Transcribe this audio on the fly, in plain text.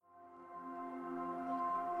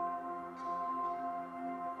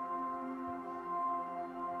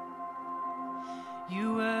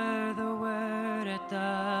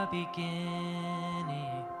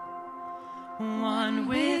beginning, one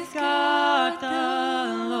with God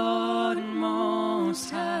the Lord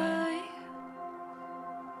Most High.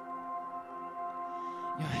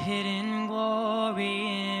 Your hidden glory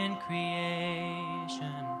in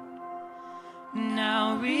creation,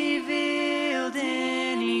 now revealed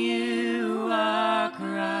in you are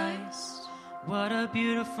Christ. What a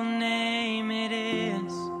beautiful name it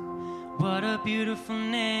is. What a beautiful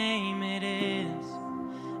name it is.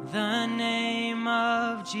 The name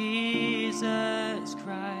of Jesus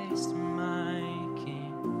Christ, my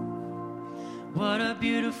King. What a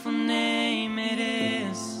beautiful name it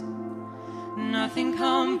is. Nothing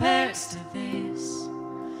compares to this.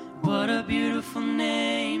 What a beautiful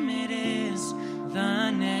name it is.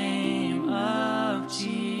 The name of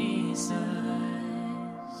Jesus.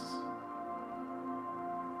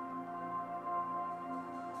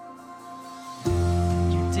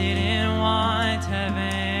 You didn't want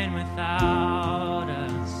heaven without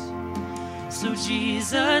us, so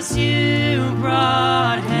Jesus, you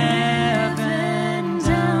brought heaven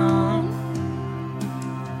down.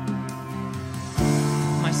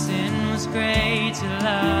 My sin was great, your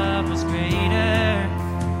love was greater.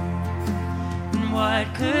 And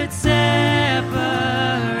what could separate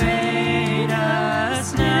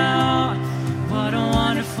us now? What a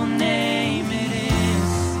wonderful name it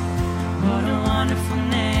is. What a wonderful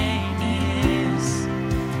name it is.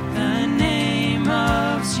 The name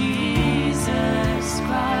of Jesus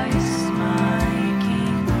Christ, my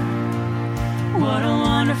King. What a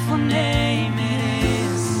wonderful name it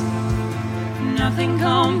is. Nothing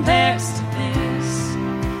compares to this.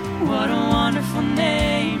 What a wonderful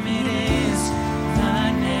name it is.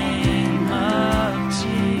 The name of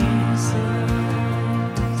Jesus.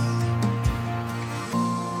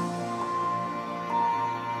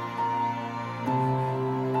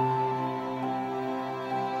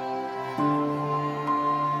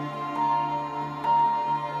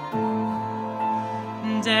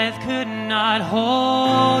 Death could not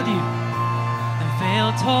hold you. The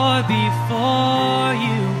veil tore before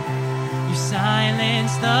you. You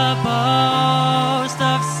silenced the boast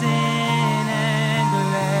of sin and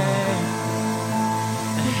grave.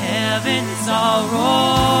 The heavens are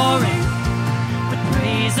roaring with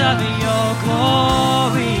praise of your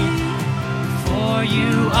glory. For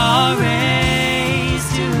you are raised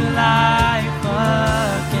to life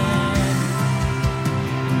again.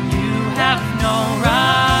 You have no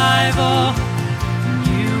rival,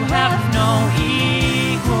 you have no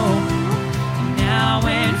equal, now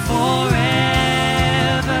and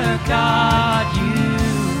forever, God, you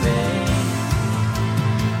reign.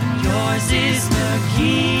 And yours is the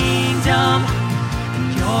kingdom, and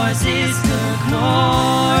yours is the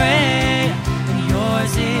glory, and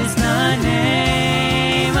yours is the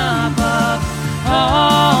name above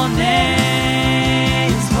all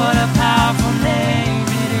names. What a powerful name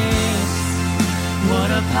it is. What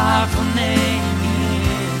a powerful name it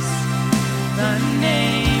is. The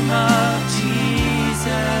name of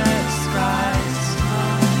Jesus Christ,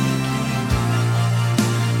 my King.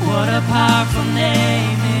 What a powerful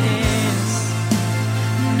name it is.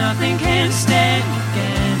 Nothing can stand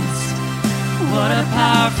against. What a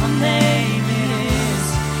powerful name it is.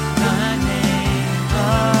 The name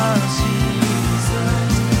of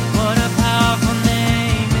Jesus. What a powerful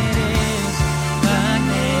name it is. The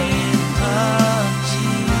name of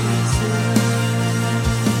Jesus.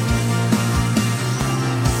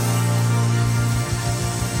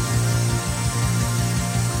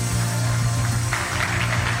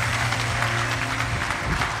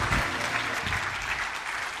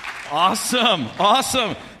 Awesome.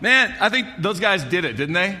 Awesome. Man, I think those guys did it,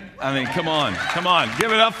 didn't they? I mean, come on. Come on.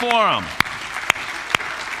 Give it up for them.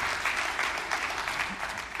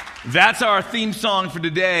 That's our theme song for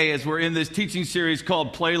today as we're in this teaching series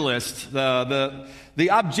called Playlist. The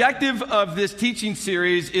objective of this teaching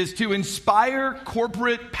series is to inspire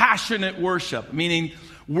corporate passionate worship, meaning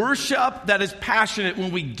worship that is passionate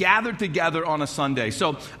when we gather together on a Sunday.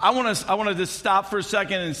 So I want to just stop for a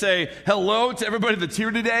second and say hello to everybody that's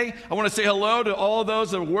here today. I want to say hello to all of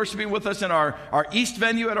those that are worshiping with us in our East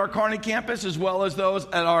venue at our Kearney campus, as well as those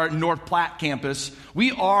at our North Platte campus.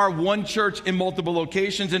 We are one church in multiple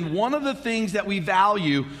locations, and one of the things that we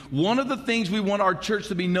value, one of the things we want our church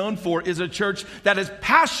to be known for is a church that is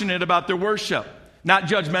passionate about their worship, not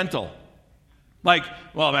judgmental. Like,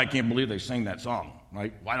 well, I can't believe they sing that song.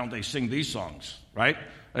 Right? Why don't they sing these songs, right?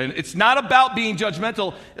 And it's not about being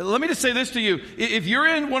judgmental. Let me just say this to you. If you're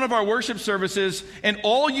in one of our worship services and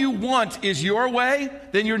all you want is your way,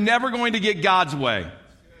 then you're never going to get God's way.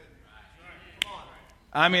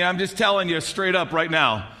 I mean, I'm just telling you straight up right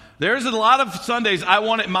now. There's a lot of Sundays I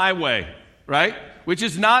want it my way, right? Which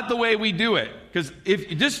is not the way we do it. Because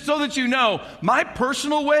just so that you know, my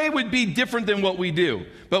personal way would be different than what we do.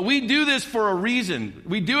 But we do this for a reason.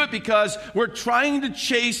 We do it because we're trying to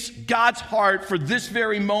chase God's heart for this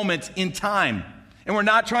very moment in time. And we're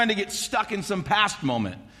not trying to get stuck in some past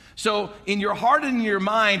moment. So in your heart and in your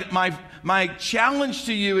mind, my challenge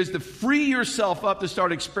to you is to free yourself up to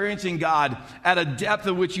start experiencing God at a depth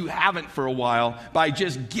of which you haven't for a while by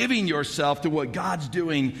just giving yourself to what God's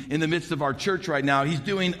doing in the midst of our church right now. He's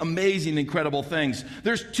doing amazing, incredible things.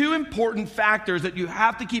 There's two important factors that you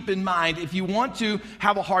have to keep in mind if you want to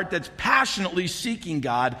have a heart that's passionately seeking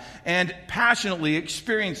God and passionately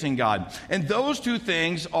experiencing God. And those two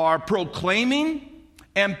things are proclaiming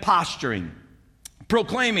and posturing.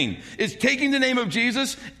 Proclaiming is taking the name of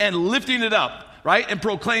Jesus and lifting it up, right? And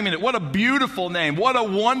proclaiming it. What a beautiful name. What a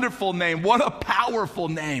wonderful name. What a powerful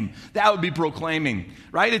name. That would be proclaiming,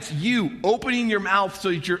 right? It's you opening your mouth so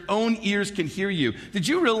that your own ears can hear you. Did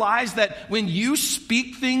you realize that when you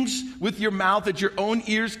speak things with your mouth that your own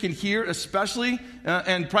ears can hear, especially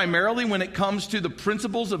and primarily when it comes to the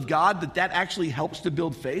principles of God, that actually helps to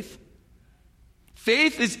build faith?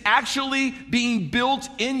 Faith is actually being built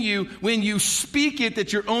in you when you speak it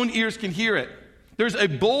that your own ears can hear it. There's a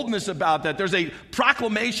boldness about that. There's a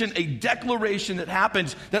proclamation, a declaration that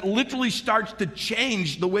happens that literally starts to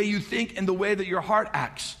change the way you think and the way that your heart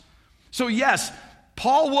acts. So yes,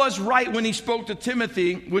 Paul was right when he spoke to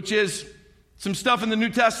Timothy, which is some stuff in the New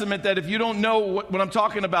Testament that if you don't know what I'm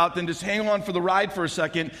talking about, then just hang on for the ride for a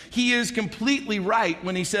second. He is completely right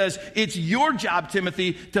when he says, it's your job,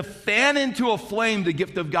 Timothy, to fan into a flame the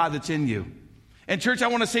gift of God that's in you. And church, I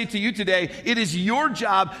want to say to you today, it is your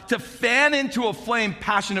job to fan into a flame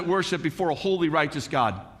passionate worship before a holy, righteous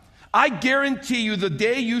God. I guarantee you the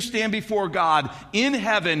day you stand before God in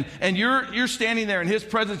heaven and you're standing there in His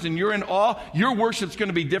presence and you're in awe, your worship's going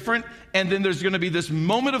to be different. And then there's going to be this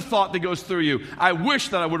moment of thought that goes through you. I wish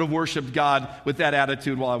that I would have worshiped God with that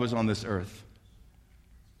attitude while I was on this earth.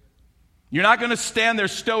 You're not going to stand there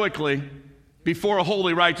stoically before a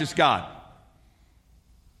holy, righteous God.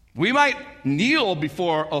 We might kneel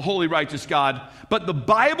before a holy, righteous God, but the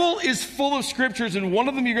Bible is full of scriptures, and one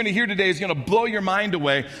of them you're going to hear today is going to blow your mind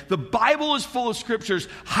away. The Bible is full of scriptures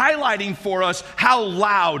highlighting for us how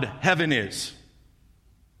loud heaven is.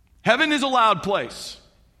 Heaven is a loud place.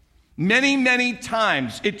 Many, many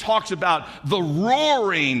times it talks about the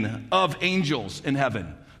roaring of angels in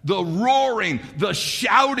heaven. The roaring, the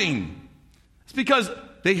shouting. It's because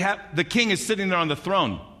the king is sitting there on the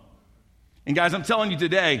throne. And guys, I'm telling you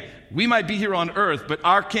today, we might be here on earth, but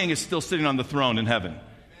our king is still sitting on the throne in heaven.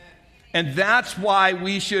 And that's why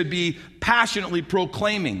we should be passionately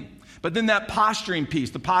proclaiming. But then that posturing piece,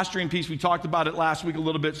 we talked about it last week a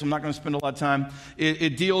little bit, so I'm not going to spend a lot of time.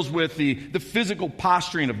 It deals with the physical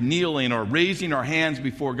posturing of kneeling or raising our hands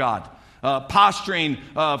before God. Posturing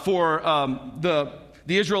for the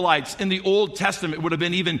Israelites in the Old Testament would have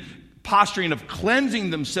been even posturing of cleansing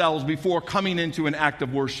themselves before coming into an act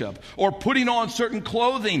of worship, or putting on certain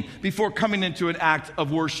clothing before coming into an act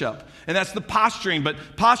of worship. And that's the posturing. But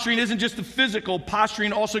posturing isn't just the physical.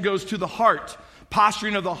 Posturing also goes to the heart.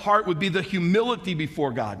 Posturing of the heart would be the humility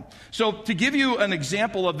before God. So to give you an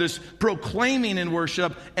example of this proclaiming in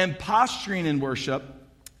worship and posturing in worship,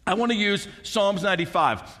 I want to use Psalms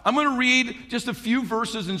 95. I'm going to read just a few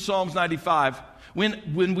verses in Psalms 95.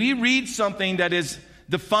 When we read something that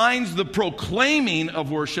defines the proclaiming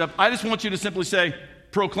of worship, I just want you to simply say,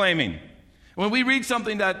 proclaiming. When we read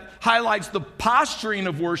something that highlights the posturing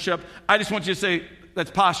of worship, I just want you to say,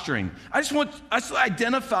 that's posturing. I just want us to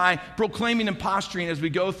identify proclaiming and posturing as we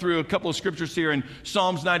go through a couple of scriptures here in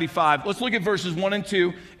Psalms 95. Let's look at verses 1 and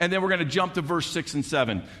 2, and then we're going to jump to verse 6 and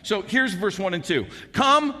 7. So here's verse 1 and 2.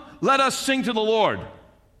 Come, let us sing to the Lord.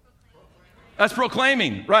 That's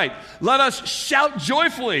proclaiming, right. Let us shout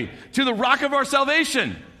joyfully to the rock of our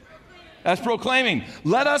salvation. That's proclaiming.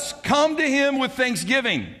 Let us come to Him with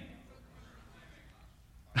thanksgiving.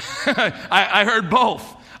 I heard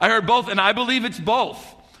both. And I believe it's both.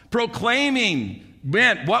 Proclaiming.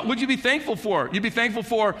 Man, what would you be thankful for? You'd be thankful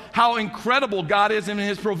for how incredible God is in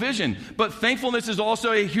His provision. But thankfulness is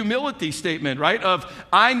also a humility statement, right? Of,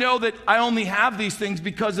 I know that I only have these things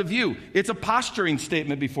because of you. It's a posturing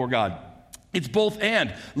statement before God. It's both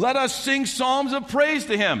and. Let us sing psalms of praise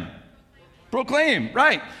to Him. Proclaim,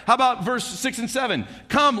 right. How about verse 6 and 7?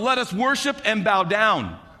 Come, let us worship and bow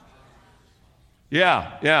down.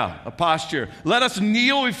 Yeah, a posture. Let us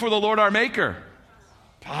kneel before the Lord our Maker.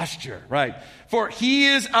 Posture, right. For He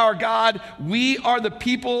is our God. We are the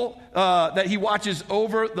people that He watches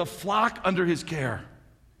over, the flock under His care.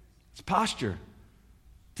 It's posture.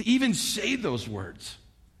 To even say those words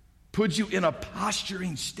puts you in a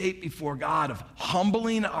posturing state before God of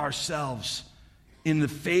humbling ourselves in the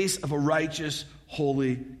face of a righteous,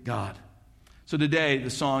 holy God. So today, the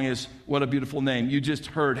song is What a Beautiful Name. You just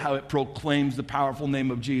heard how it proclaims the powerful name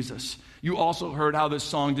of Jesus. You also heard how this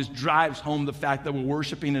song just drives home the fact that we're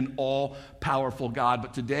worshiping an all-powerful God.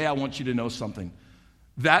 But today, I want you to know something.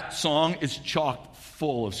 That song is chock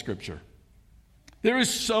full of Scripture. There is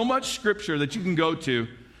so much Scripture that you can go to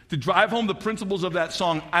drive home the principles of that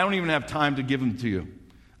song. I don't even have time to give them to you.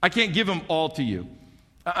 I can't give them all to you.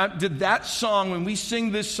 Did that song, when we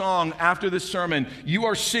sing this song after this sermon, you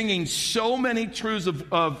are singing so many truths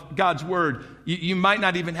of God's Word, you might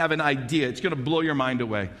not even have an idea. It's going to blow your mind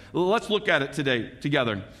away. Let's look at it today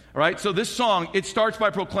together. All right, so this song, it starts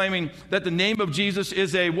by proclaiming that the name of Jesus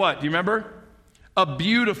is a what? Do you remember? A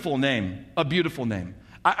beautiful name. A beautiful name.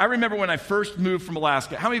 I remember when I first moved from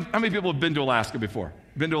Alaska. How many people have been to Alaska before?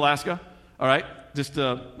 Been to Alaska? All right. Just,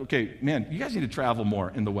 okay, man, you guys need to travel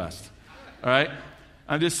more in the West. All right.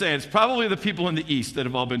 I'm just saying, it's probably the people in the East that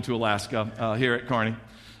have all been to Alaska here at Kearney.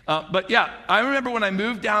 But yeah, I remember when I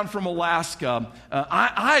moved down from Alaska,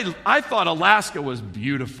 I thought Alaska was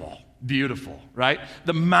beautiful. Beautiful, right?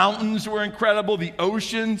 The mountains were incredible. The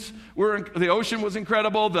ocean was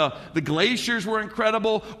incredible. The glaciers were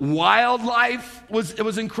incredible. Wildlife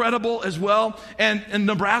was incredible as well. And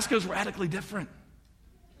Nebraska is radically different.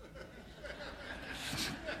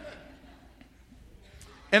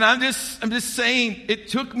 And I'm just saying, it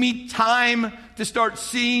took me time to start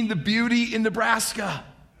seeing the beauty in Nebraska.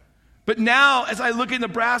 But now, as I look at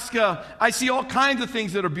Nebraska, I see all kinds of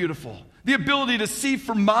things that are beautiful. The ability to see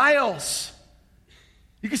for miles.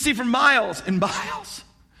 You can see for miles and miles,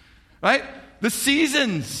 right? The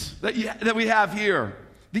seasons that we have here.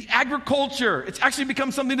 The agriculture. It's actually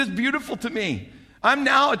become something that's beautiful to me. I'm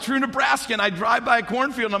now a true Nebraskan. I drive by a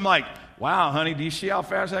cornfield and I'm like, wow, honey, do you see how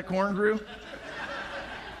fast that corn grew?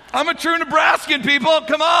 I'm a true Nebraskan, people.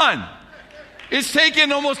 Come on. It's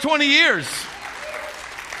taken almost 20 years.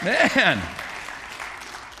 Man.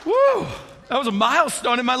 Woo. That was a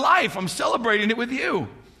milestone in my life. I'm celebrating it with you,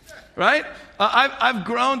 right? I've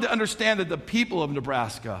grown to understand that the people of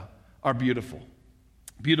Nebraska are beautiful,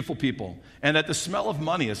 beautiful people, and that the smell of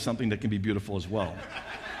money is something that can be beautiful as well.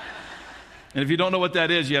 And if you don't know what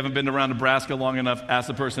that is, you haven't been around Nebraska long enough, ask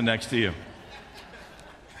the person next to you.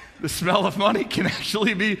 The smell of money can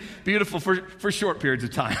actually be beautiful for short periods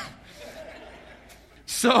of time.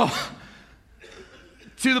 So,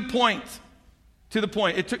 to the point,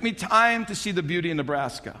 it took me time to see the beauty in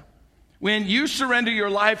Nebraska. When you surrender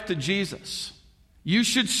your life to Jesus, you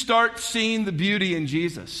should start seeing the beauty in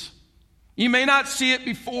Jesus. You may not see it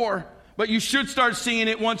before, but you should start seeing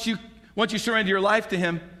it once you surrender your life to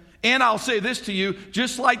Him. And I'll say this to you,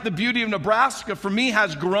 just like the beauty of Nebraska for me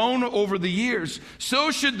has grown over the years,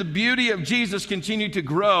 so should the beauty of Jesus continue to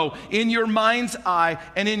grow in your mind's eye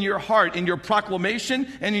and in your heart, in your proclamation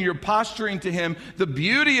and in your posturing to Him. The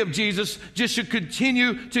beauty of Jesus just should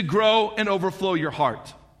continue to grow and overflow your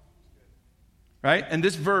heart. Right? And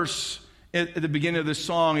this verse at the beginning of this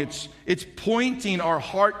song, it's pointing our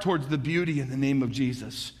heart towards the beauty in the name of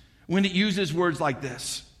Jesus. When it uses words like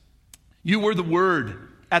this, you were the Word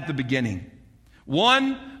at the beginning,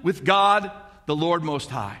 one with God, the Lord Most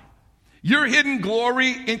High. Your hidden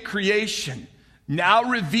glory in creation, now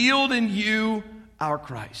revealed in you, our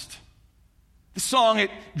Christ. The song,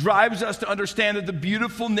 it drives us to understand that the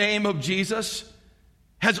beautiful name of Jesus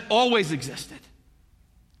has always existed.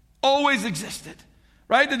 Always existed.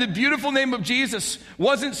 Right? That the beautiful name of Jesus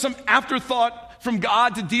wasn't some afterthought from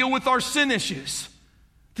God to deal with our sin issues.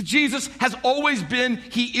 That Jesus has always been,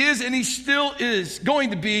 He is, and He still is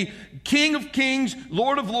going to be King of Kings,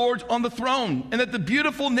 Lord of Lords on the throne. And that the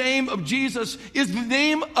beautiful name of Jesus is the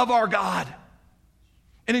name of our God.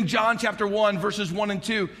 And in John chapter 1, verses 1 and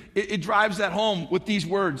 2, it drives that home with these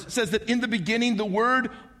words. It says that in the beginning, the Word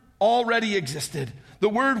already existed. The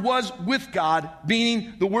Word was with God,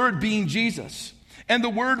 meaning the Word being Jesus. And the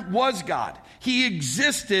Word was God. He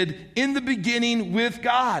existed in the beginning with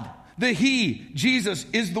God. The He, Jesus,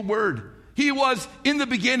 is the Word. He was in the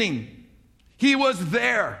beginning. He was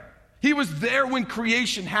there. He was there when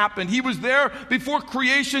creation happened. He was there before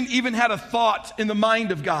creation even had a thought in the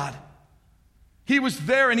mind of God. He was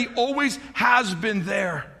there, and He always has been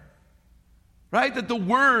there. Right? That the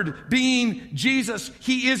Word being Jesus,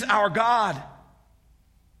 He is our God.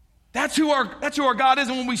 That's who our God is.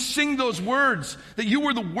 And when we sing those words, that you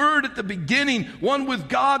were the Word at the beginning, one with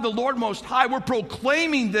God, the Lord Most High, we're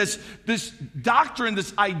proclaiming this doctrine,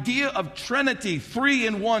 this idea of Trinity, three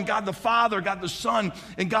in one, God the Father, God the Son,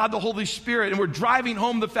 and God the Holy Spirit. And we're driving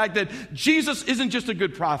home the fact that Jesus isn't just a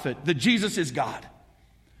good prophet, that Jesus is God.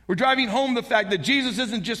 We're driving home the fact that Jesus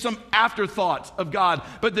isn't just some afterthought of God,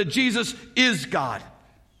 but that Jesus is God.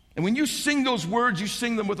 And when you sing those words, you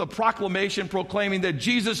sing them with a proclamation proclaiming that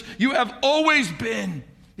Jesus, you have always been,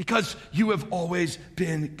 because you have always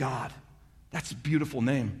been God. That's a beautiful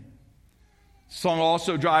name. The song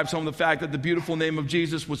also drives home the fact that the beautiful name of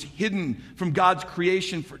Jesus was hidden from God's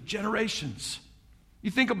creation for generations.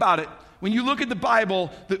 You think about it. When you look at the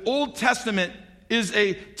Bible, the Old Testament is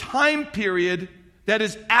a time period that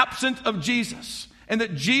is absent of Jesus, and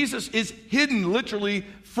that Jesus is hidden literally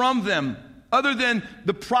from them. Other than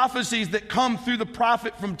the prophecies that come through the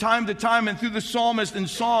prophet from time to time and through the psalmist in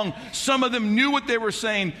song, some of them knew what they were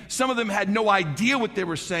saying. Some of them had no idea what they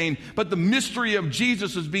were saying. But the mystery of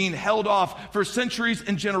Jesus was being held off for centuries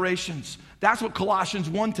and generations. That's what Colossians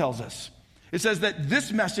 1 tells us. It says that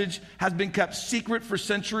this message has been kept secret for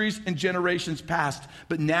centuries and generations past.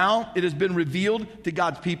 But now it has been revealed to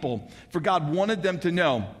God's people. For God wanted them to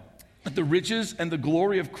know that the riches and the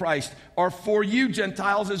glory of Christ are for you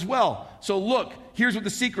Gentiles as well. So look, here's what the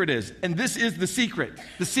secret is. And this is the secret,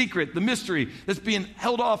 the mystery that's being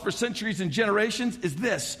held off for centuries and generations is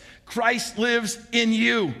this: Christ lives in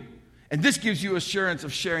you. And this gives you assurance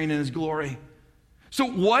of sharing in his glory. So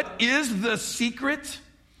what is the secret?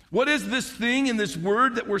 What is this thing in this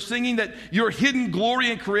word that we're singing, that your hidden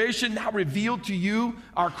glory in creation now revealed to you,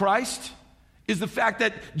 our Christ? Is the fact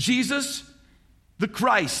that Jesus, the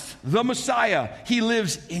Christ, the Messiah, he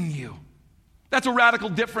lives in you. That's a radical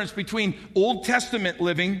difference between Old Testament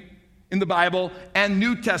living in the Bible and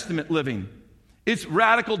New Testament living. It's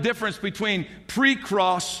radical difference between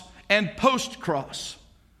pre-cross and post-cross.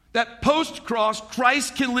 That post-cross,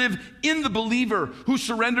 Christ can live in the believer who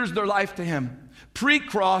surrenders their life to him.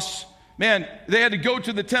 Pre-cross, man, they had to go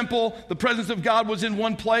to the temple. The presence of God was in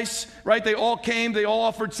one place, right? They all came. They all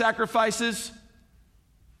offered sacrifices.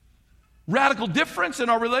 Radical difference in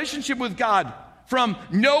our relationship with God, from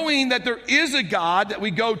knowing that there is a God that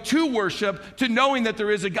we go to worship to knowing that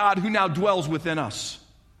there is a God who now dwells within us.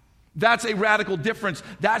 That's a radical difference.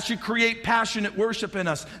 That should create passionate worship in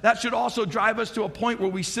us. That should also drive us to a point where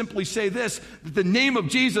we simply say this: that the name of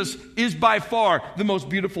Jesus is by far the most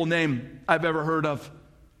beautiful name I've ever heard of.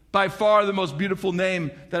 By far the most beautiful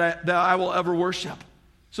name that I will ever worship.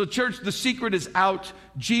 So church, the secret is out.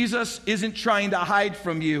 Jesus isn't trying to hide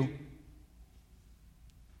from you.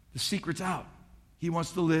 The secret's out. He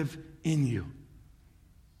wants to live in you.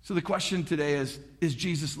 So the question today is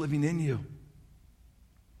Jesus living in you?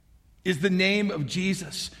 Is the name of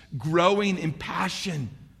Jesus growing in passion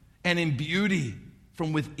and in beauty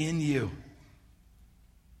from within you?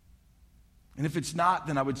 And if it's not,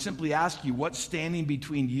 then I would simply ask you, what's standing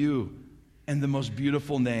between you and the most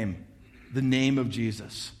beautiful name, the name of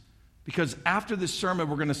Jesus? Because after this sermon,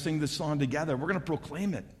 we're going to sing this song together. We're going to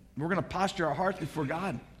proclaim it. We're going to posture our hearts before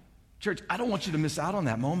God. Church, I don't want you to miss out on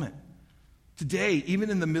that moment. Today, even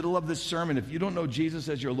in the middle of this sermon, if you don't know Jesus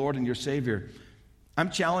as your Lord and your Savior, I'm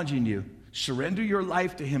challenging you. Surrender your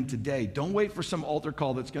life to him today. Don't wait for some altar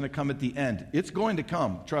call that's going to come at the end. It's going to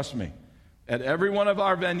come, trust me. At every one of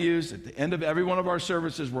our venues, at the end of every one of our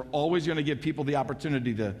services, we're always going to give people the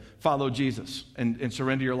opportunity to follow Jesus and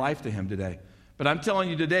surrender your life to him today. But I'm telling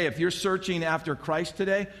you today, if you're searching after Christ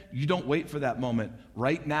today, you don't wait for that moment.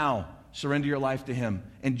 Right now, surrender your life to him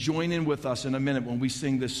and join in with us in a minute when we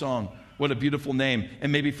sing this song. What a beautiful name.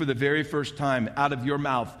 And maybe for the very first time, out of your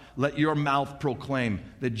mouth, let your mouth proclaim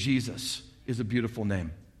that Jesus is a beautiful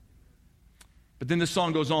name. But then the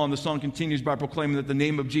song goes on. The song continues by proclaiming that the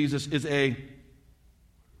name of Jesus is it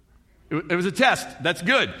was a test. That's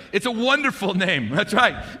good. It's a wonderful name. That's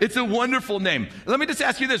right. It's a wonderful name. Let me just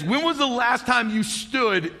ask you this. When was the last time you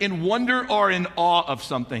stood in wonder or in awe of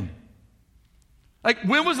something? Like,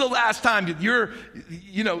 when was the last time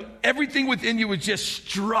that everything within you was just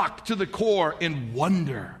struck to the core in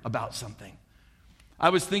wonder about something? I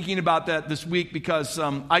was thinking about that this week because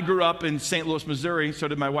I grew up in St. Louis, Missouri. So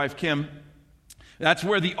did my wife, Kim. That's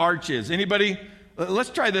where the Arch is. Anybody?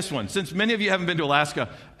 Let's try this one. Since many of you haven't been to Alaska.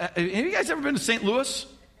 Have you guys ever been to St. Louis?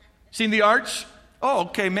 Seen the Arch? Oh,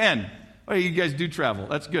 okay, man. Oh, you guys do travel.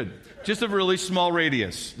 That's good. Just a really small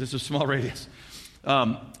radius. This is a small radius.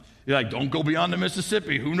 You're like, don't go beyond the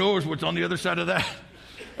Mississippi. Who knows what's on the other side of that?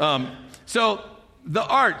 So the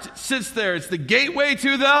Arch sits there. It's the gateway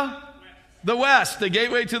to the west. The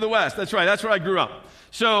gateway to the west. That's right. That's where I grew up.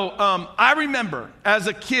 So I remember as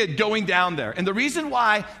a kid going down there. And the reason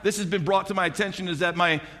why this has been brought to my attention is that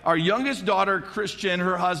our youngest daughter, Christian,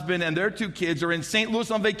 her husband, and their 2 kids are in St.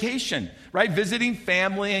 Louis on vacation, right? Visiting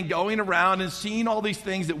family and going around and seeing all these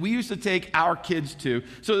things that we used to take our kids to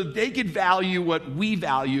so that they could value what we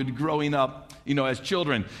valued growing up, as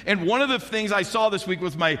children. And one of the things I saw this week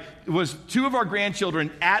was 2 of our grandchildren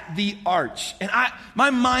at the arch. And my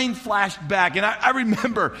mind flashed back, and I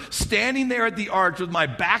remember standing there at the arch with my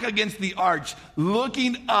back against the arch,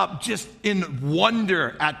 looking up just in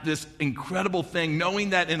wonder at this incredible thing,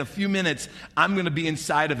 knowing that in a few minutes I'm going to be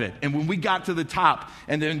inside of it. And when we got to the top,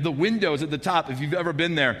 and then the windows at the top, if you've ever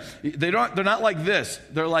been there, they're not like this.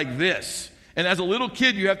 They're like this. And as a little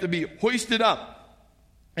kid, you have to be hoisted up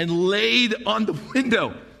and laid on the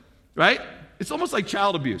window, right? It's almost like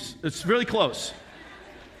child abuse. It's really close.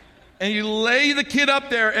 And you lay the kid up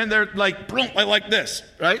there, and they're like this,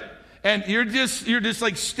 right? And you're just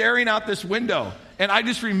like staring out this window. And I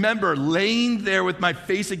just remember laying there with my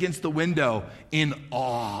face against the window in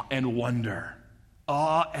awe and wonder.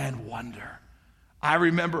 Awe and wonder. I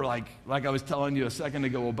remember, like I was telling you a second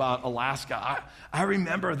ago about Alaska, I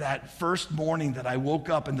remember that first morning that I woke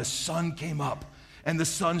up and the sun came up. And the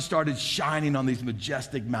sun started shining on these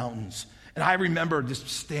majestic mountains. And I remember just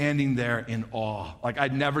standing there in awe. Like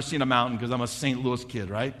I'd never seen a mountain because I'm a St. Louis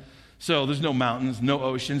kid, right? So there's no mountains, no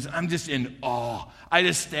oceans. I'm just in awe. I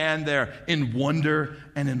just stand there in wonder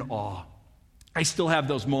and in awe. I still have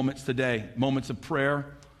those moments today. Moments of prayer,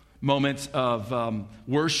 moments of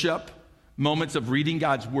worship, moments of reading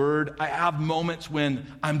God's word. I have moments when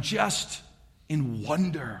I'm just in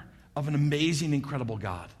wonder of an amazing, incredible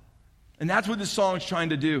God. And that's what this song is trying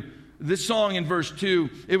to do. This song in verse 2,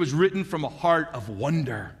 it was written from a heart of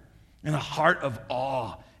wonder and a heart of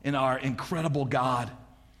awe in our incredible God.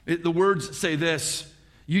 The words say this: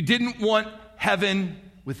 you didn't want heaven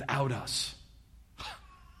without us.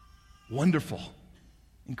 Wonderful,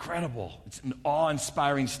 incredible. It's an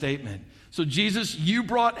awe-inspiring statement. So Jesus, you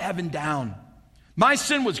brought heaven down. My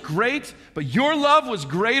sin was great, but your love was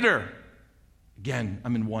greater. Again,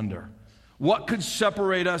 I'm in wonder. What could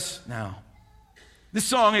separate us now? This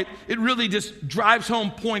song, it really just drives home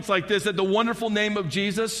points like this, that the wonderful name of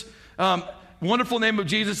Jesus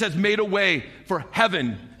has made a way for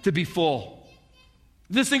heaven to be full.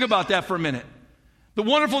 Just think about that for a minute. The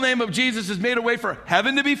wonderful name of Jesus has made a way for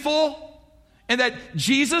heaven to be full, and that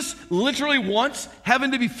Jesus literally wants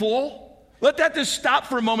heaven to be full. Let that just stop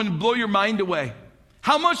for a moment and blow your mind away.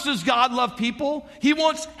 How much does God love people? He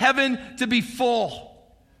wants heaven to be full.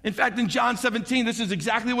 In fact, in John 17, this is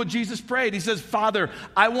exactly what Jesus prayed. He says, Father,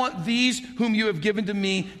 I want these whom you have given to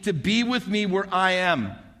me to be with me where I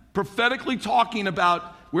am. Prophetically talking about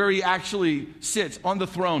where he actually sits on the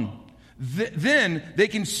throne. Then they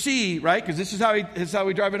can see, right? Because this is how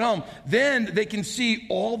we drive it home. Then they can see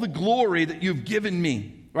all the glory that you've given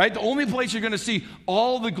me, right? The only place you're going to see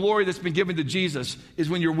all the glory that's been given to Jesus is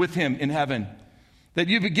when you're with him in heaven. That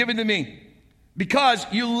you've been given to me. Because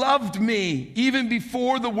you loved me even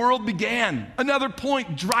before the world began. Another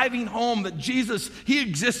point driving home that Jesus, he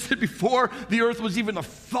existed before the earth was even a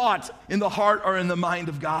thought in the heart or in the mind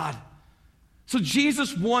of God. So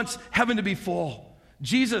Jesus wants heaven to be full.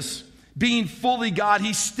 Jesus, being fully God,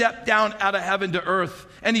 he stepped down out of heaven to earth,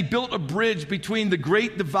 and he built a bridge between the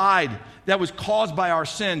great divide that was caused by our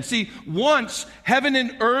sin. See, once heaven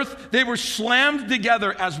and earth, they were slammed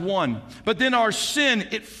together as one. But then our sin,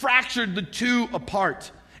 it fractured the two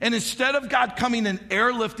apart. And instead of God coming and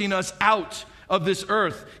airlifting us out of this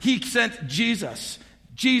earth, he sent Jesus.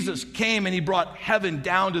 Jesus came and he brought heaven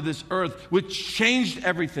down to this earth, which changed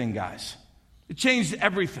everything, guys. It changed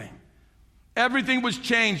everything. Everything was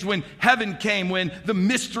changed when heaven came, when the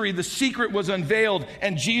mystery, the secret was unveiled,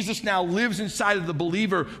 and Jesus now lives inside of the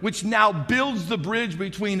believer, which now builds the bridge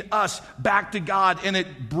between us back to God, and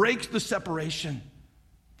it breaks the separation.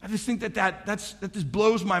 I just think that just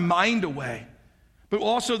blows my mind away. But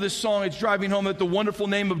also this song, it's driving home that the wonderful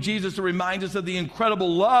name of Jesus reminds us of the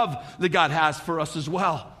incredible love that God has for us as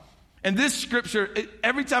well. And this scripture,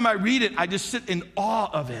 every time I read it, I just sit in awe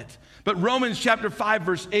of it. But Romans chapter 5,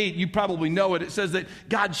 verse 8, you probably know it. It says that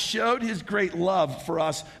God showed his great love for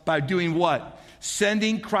us by doing what?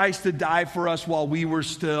 Sending Christ to die for us while we were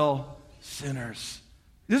still sinners.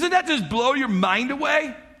 Doesn't that just blow your mind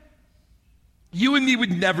away? You and me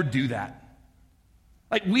would never do that.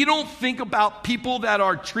 Like, we don't think about people that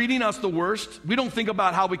are treating us the worst. We don't think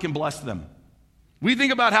about how we can bless them. We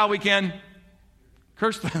think about how we can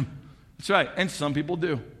curse them. That's right. And some people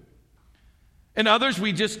do. And others,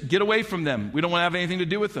 we just get away from them. We don't want to have anything to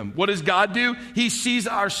do with them. What does God do? He sees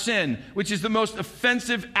our sin, which is the most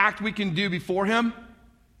offensive act we can do before him.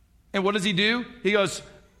 And what does he do? He goes,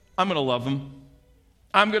 I'm going to love them.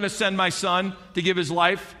 I'm going to send my son to give his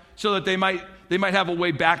life so that they might have a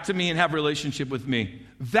way back to me and have a relationship with me.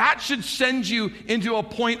 That should send you into a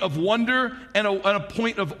point of wonder and a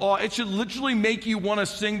point of awe. It should literally make you want to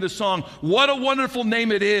sing the song, what a wonderful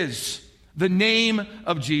name it is, the name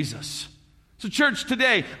of Jesus. So church,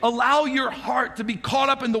 today, allow your heart to be caught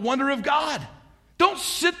up in the wonder of God. Don't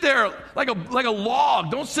sit there like a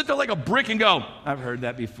log. Don't sit there like a brick and go, I've heard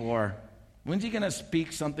that before. When's he going to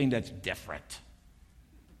speak something that's different?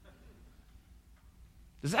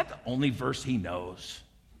 Is that the only verse he knows?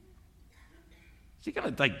 Is he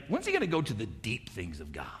gonna when's he gonna go to the deep things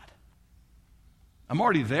of God? I'm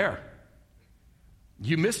already there.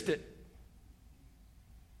 You missed it.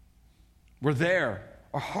 We're there.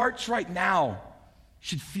 Our hearts right now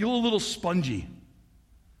should feel a little spongy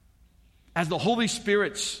as the Holy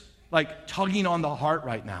Spirit's tugging on the heart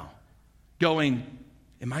right now, going,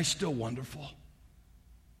 am I still wonderful?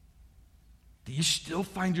 Do you still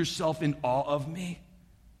find yourself in awe of me?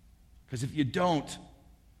 Because if you don't,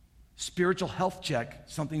 spiritual health check,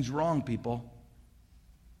 something's wrong, people.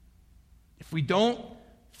 If we don't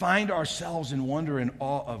find ourselves in wonder and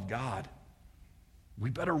awe of God, we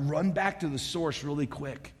better run back to the source really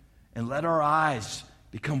quick and let our eyes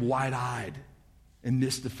become wide-eyed and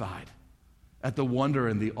mystified at the wonder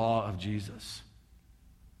and the awe of Jesus.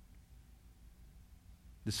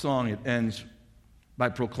 The song, it ends by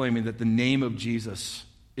proclaiming that the name of Jesus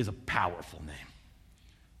is a powerful name.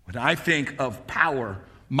 When I think of power,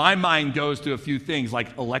 my mind goes to a few things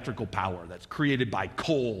like electrical power that's created by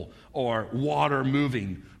coal or water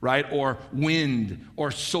moving, right? Or wind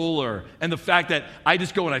or solar. And the fact that I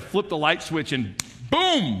just go and I flip the light switch and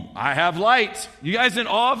boom, I have light. You guys in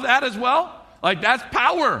awe of that as well? That's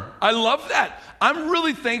power. I love that. I'm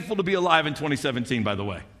really thankful to be alive in 2017, by the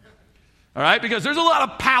way. All right, because there's a lot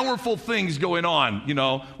of powerful things going on,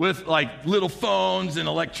 with little phones and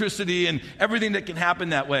electricity and everything that can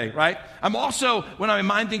happen that way, right? I'm also, when I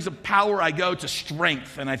mind things of power, I go to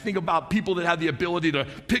strength, and I think about people that have the ability to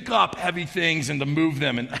pick up heavy things and to move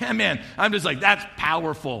them, and man, I'm just that's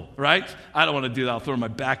powerful, right? I don't want to do that. I'll throw my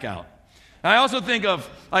back out. And I also think of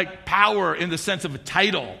power in the sense of a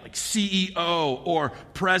title, like CEO or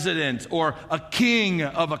president or a king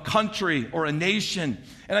of a country or a nation.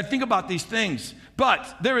 And I think about these things.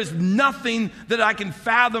 But there is nothing that I can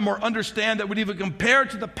fathom or understand that would even compare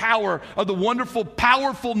to the power of the wonderful,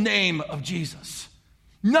 powerful name of Jesus.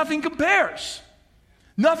 Nothing compares.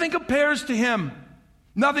 Nothing compares to him.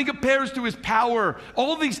 Nothing compares to his power.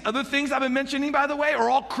 All these other things I've been mentioning, by the way, are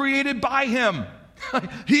all created by him.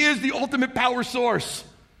 He is the ultimate power source,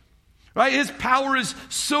 right? His power is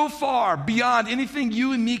so far beyond anything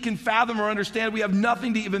you and me can fathom or understand. We have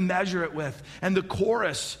nothing to even measure it with. And the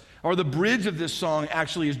chorus or the bridge of this song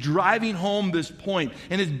actually is driving home this point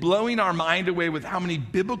and is blowing our mind away with how many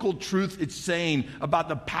biblical truths it's saying about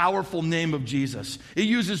the powerful name of Jesus. It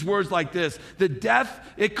uses words like this: the death,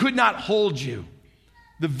 it could not hold you.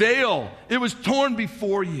 The veil, it was torn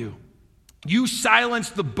before you. You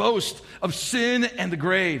silenced the boast of sin and the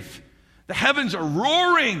grave. The heavens are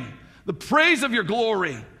roaring the praise of your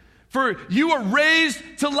glory, for you are raised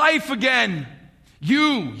to life again.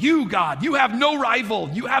 You, God, you have no rival.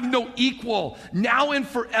 You have no equal. Now and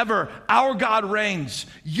forever, our God reigns.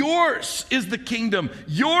 Yours is the kingdom.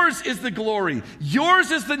 Yours is the glory. Yours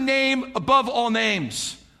is the name above all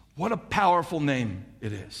names. What a powerful name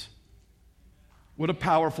it is. What a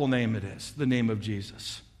powerful name it is, the name of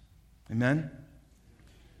Jesus. Amen?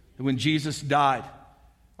 And when Jesus died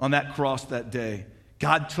on that cross that day,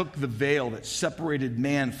 God took the veil that separated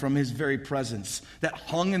man from his very presence, that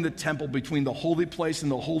hung in the temple between the holy place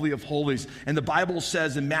and the Holy of Holies. And the Bible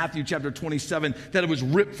says in Matthew chapter 27 that it was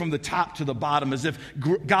ripped from the top to the bottom, as if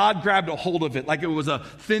God grabbed a hold of it like it was a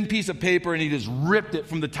thin piece of paper, and he just ripped it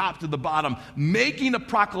from the top to the bottom, making a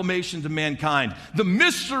proclamation to mankind. The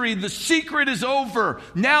mystery, the secret is over.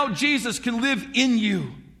 Now Jesus can live in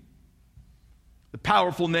you. The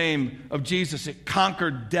powerful name of Jesus, it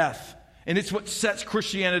conquered death. And it's what sets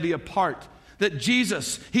Christianity apart. That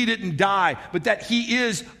Jesus, he didn't die, but that he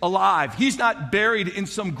is alive. He's not buried in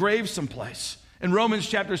some grave someplace. In Romans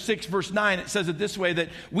chapter 6, verse 9, it says it this way, that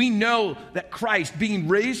we know that Christ, being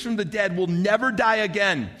raised from the dead, will never die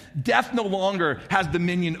again. Death no longer has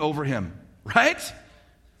dominion over him. Right?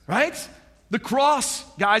 Right? The cross,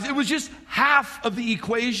 guys, it was just half of the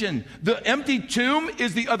equation. The empty tomb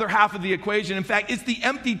is the other half of the equation. In fact, it's the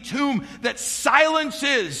empty tomb that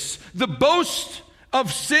silences the boast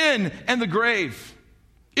of sin and the grave.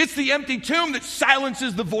 It's the empty tomb that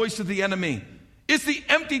silences the voice of the enemy. It's the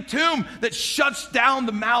empty tomb that shuts down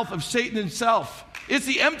the mouth of Satan himself. It's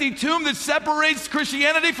the empty tomb that separates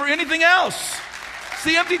Christianity from anything else. It's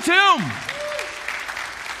the empty tomb.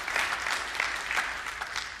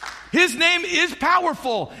 His name is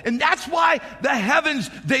powerful, and that's why the heavens,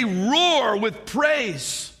 they roar with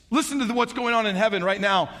praise. Listen to what's going on in heaven right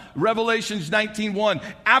now. Revelations 19:1.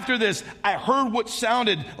 After this, I heard what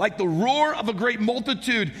sounded like the roar of a great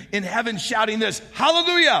multitude in heaven shouting this,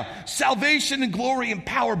 Hallelujah! Salvation and glory and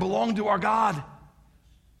power belong to our God.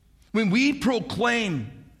 When we proclaim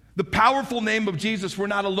the powerful name of Jesus, we're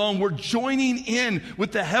not alone. We're joining in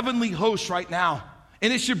with the heavenly host right now.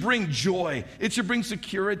 And it should bring joy. It should bring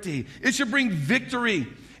security. It should bring victory.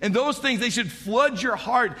 And those things, they should flood your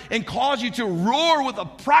heart and cause you to roar with a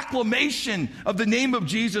proclamation of the name of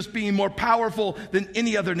Jesus being more powerful than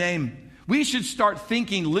any other name. We should start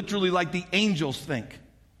thinking literally like the angels think.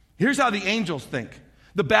 Here's how the angels think.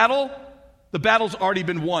 The battle's already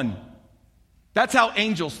been won. That's how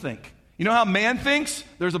angels think. You know how man thinks?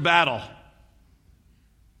 There's a battle.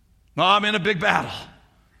 Oh, I'm in a big battle.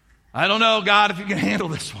 I don't know, God, if you can handle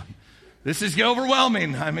this one. This is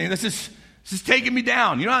overwhelming. I mean, this is taking me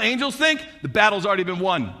down. You know how angels think? The battle's already been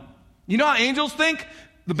won. You know how angels think?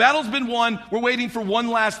 The battle's been won. We're waiting for one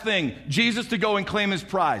last thing. Jesus to go and claim his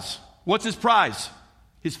prize. What's his prize?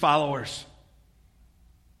 His followers.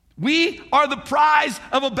 We are the prize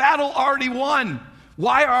of a battle already won.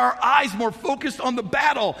 Why are our eyes more focused on the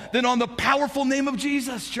battle than on the powerful name of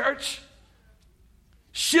Jesus, church?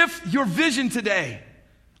 Shift your vision today.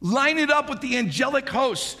 Line it up with the angelic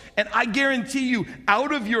hosts, and I guarantee you,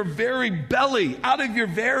 out of your very belly, out of your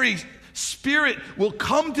very spirit will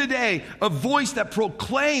come today a voice that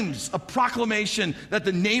proclaims a proclamation that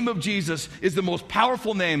the name of Jesus is the most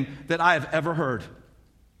powerful name that I have ever heard.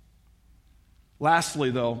 Lastly,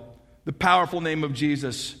 though, the powerful name of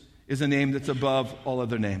Jesus is a name that's above all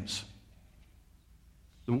other names.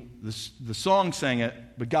 The song sang it,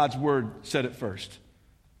 but God's word said it first. It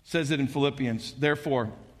says it in Philippians.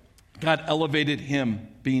 Therefore, God elevated him,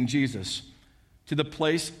 being Jesus, to the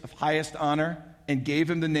place of highest honor and gave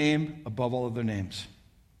him the name above all other names.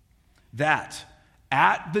 That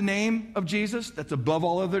at the name of Jesus, that's above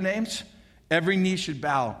all other names, every knee should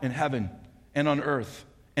bow in heaven and on earth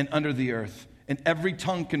and under the earth, and every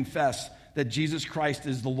tongue confess that Jesus Christ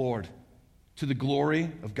is the Lord, to the glory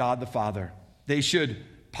of God the Father. They should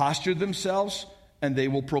posture themselves and they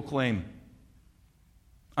will proclaim.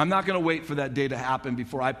 I'm not going to wait for that day to happen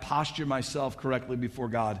before I posture myself correctly before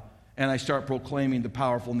God and I start proclaiming the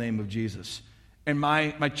powerful name of Jesus. And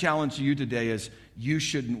my challenge to you today is you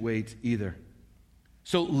shouldn't wait either.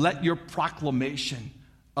 So let your proclamation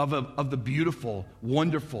of the beautiful,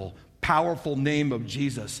 wonderful, powerful name of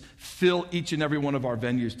Jesus fill each and every one of our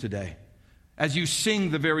venues today. As you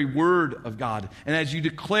sing the very word of God and as you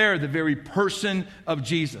declare the very person of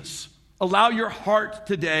Jesus. Allow your heart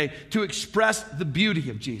today to express the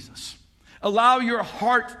beauty of Jesus. Allow your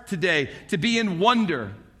heart today to be in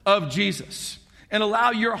wonder of Jesus. And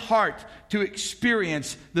allow your heart to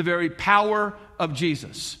experience the very power of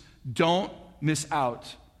Jesus. Don't miss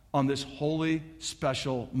out on this holy,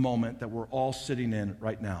 special moment that we're all sitting in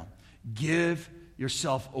right now. Give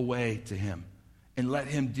yourself away to him and let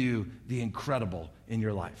him do the incredible in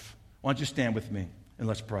your life. Why don't you stand with me and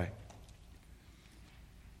let's pray.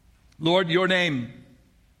 Lord, your name,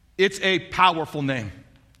 it's a powerful name.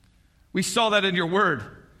 We saw that in your word.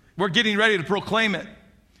 We're getting ready to proclaim it.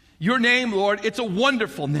 Your name, Lord, it's a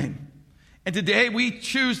wonderful name. And today we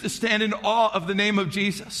choose to stand in awe of the name of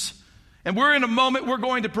Jesus. And we're in a moment we're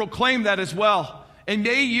going to proclaim that as well. And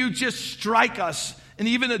may you just strike us in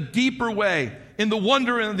even a deeper way in the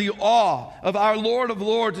wonder and the awe of our Lord of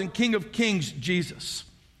Lords and King of Kings, Jesus.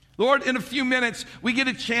 Lord, in a few minutes, we get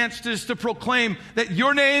a chance just to proclaim that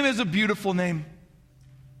your name is a beautiful name.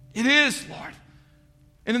 It is, Lord.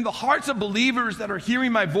 And in the hearts of believers that are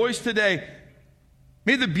hearing my voice today,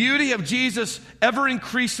 may the beauty of Jesus ever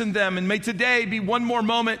increase in them. And may today be one more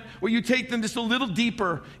moment where you take them just a little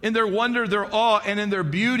deeper in their wonder, their awe, and in their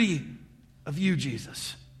beauty of you,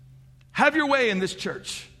 Jesus. Have your way in this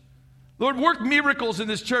church. Lord, work miracles in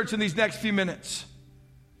this church in these next few minutes.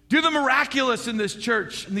 Do the miraculous in this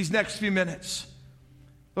church in these next few minutes.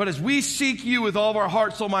 Lord, as we seek you with all of our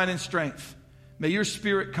heart, soul, mind, and strength, may your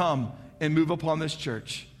Spirit come and move upon this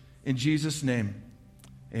church. In Jesus' name,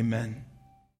 amen.